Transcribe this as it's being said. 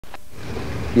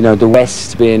you know, the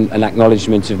West being an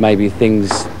acknowledgement of maybe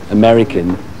things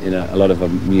American in a lot of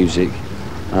music.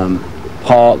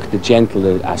 Park, the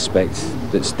gentler aspect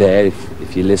that's there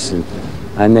if you listen.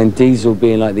 And then Diesel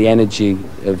being like the energy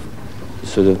of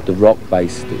sort of the rock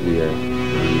bass that we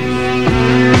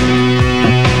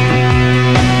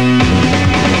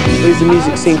Is the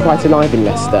music scene quite alive in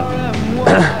Leicester?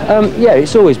 yeah,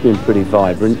 it's always been pretty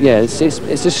vibrant. Yeah, it's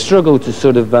a struggle to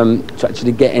sort of to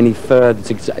actually get any further,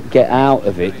 to get out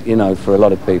of it, you know, for a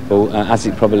lot of people, as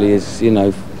it probably is, you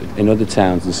know, in other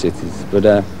towns and cities. But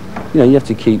you know, you have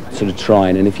to keep sort of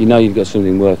trying, and if you know you've got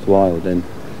something worthwhile, then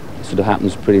it sort of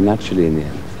happens pretty naturally in the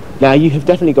end. Now, you have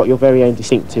definitely got your very own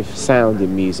distinctive sound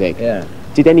in music. Yeah.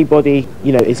 Did anybody,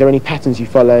 you know, is there any patterns you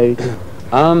followed?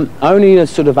 Only a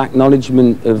sort of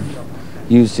acknowledgement of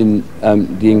using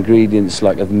the ingredients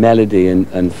like of melody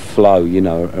and flow, you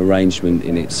know, arrangement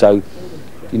in it. So,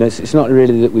 you know, it's not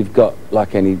really that we've got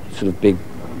like any sort of big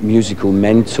musical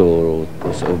mentor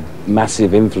or sort of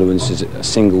massive influence as a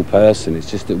single person.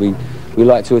 It's just that we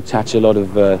like to attach a lot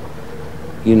of,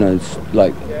 you know,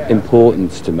 like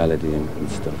importance to melody and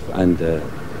stuff, and sort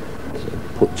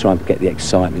of try and get the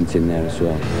excitement in there as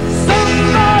well.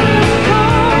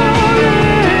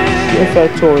 Do you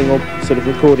prefer touring or sort of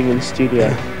recording in the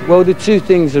studio? Well, the two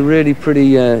things are really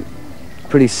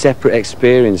pretty separate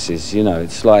experiences. You know,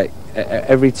 it's like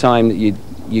every time that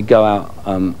you go out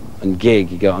and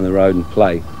gig, you go out on the road and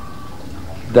play.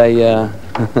 They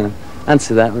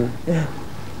answer that one. Yeah.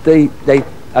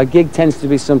 A gig tends to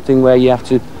be something where you have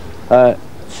to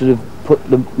sort of put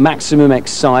the maximum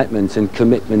excitement and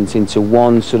commitment into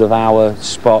one sort of hour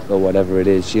spot or whatever it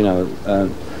is, you know.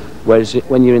 Whereas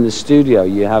when you're in the studio,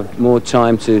 you have more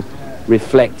time to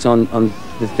reflect on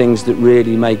the things that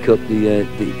really make up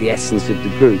the essence of the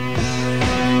group.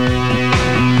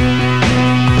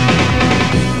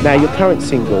 Now, your current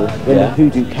single, When the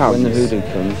Hoodoo Comes. When the Hoodoo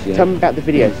Comes, yeah. Tell me about the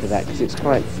video for that, because it's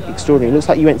quite extraordinary. It looks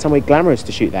like you went somewhere glamorous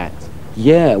to shoot that.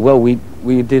 Yeah, well, we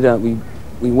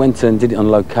went and did it on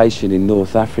location in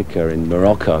North Africa, in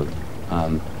Morocco,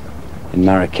 in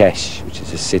Marrakesh, which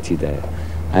is a city there.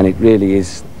 And it really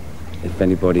is, if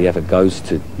anybody ever goes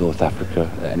to North Africa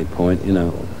at any point, you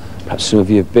know, perhaps some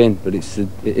of you have been, but it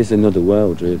is another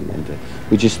world, really. And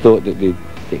we just thought that the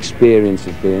experience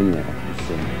of being there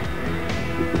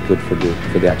would be good for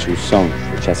the actual song,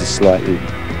 which has a slightly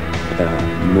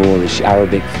Moorish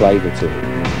Arabic flavour to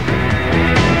it.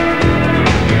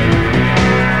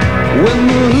 When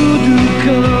the hoodoo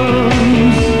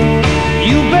comes,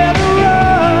 you better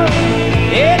run.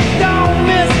 It don't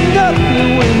miss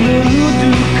nothing when the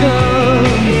hoodoo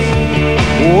comes.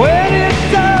 When it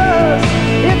does,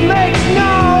 it makes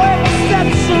no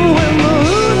exception. When the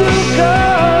hoodoo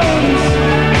comes,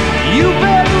 you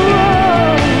better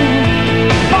run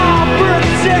for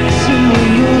protection.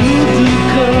 When the hoodoo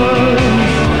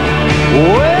comes,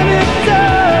 when it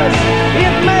does,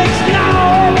 it makes no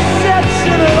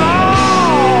exception at all.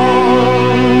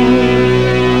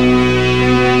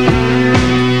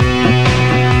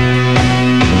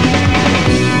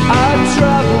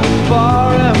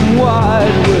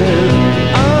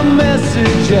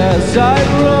 As I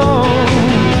roam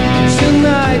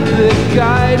tonight, the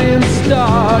guiding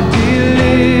star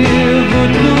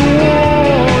delivered the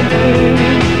warning.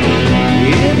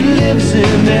 It lives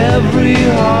in every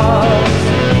heart,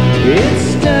 it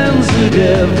stands at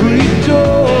every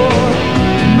door.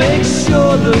 Make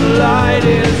sure the light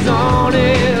is on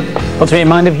it. What's in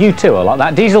mind of you two like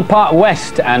that? Diesel Park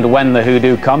West and When the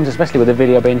Hoodoo Comes, especially with the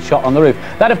video being shot on the roof.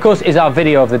 That, of course, is our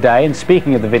video of the day. And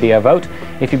speaking of the video vote,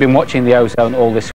 if you've been watching the Ozone all this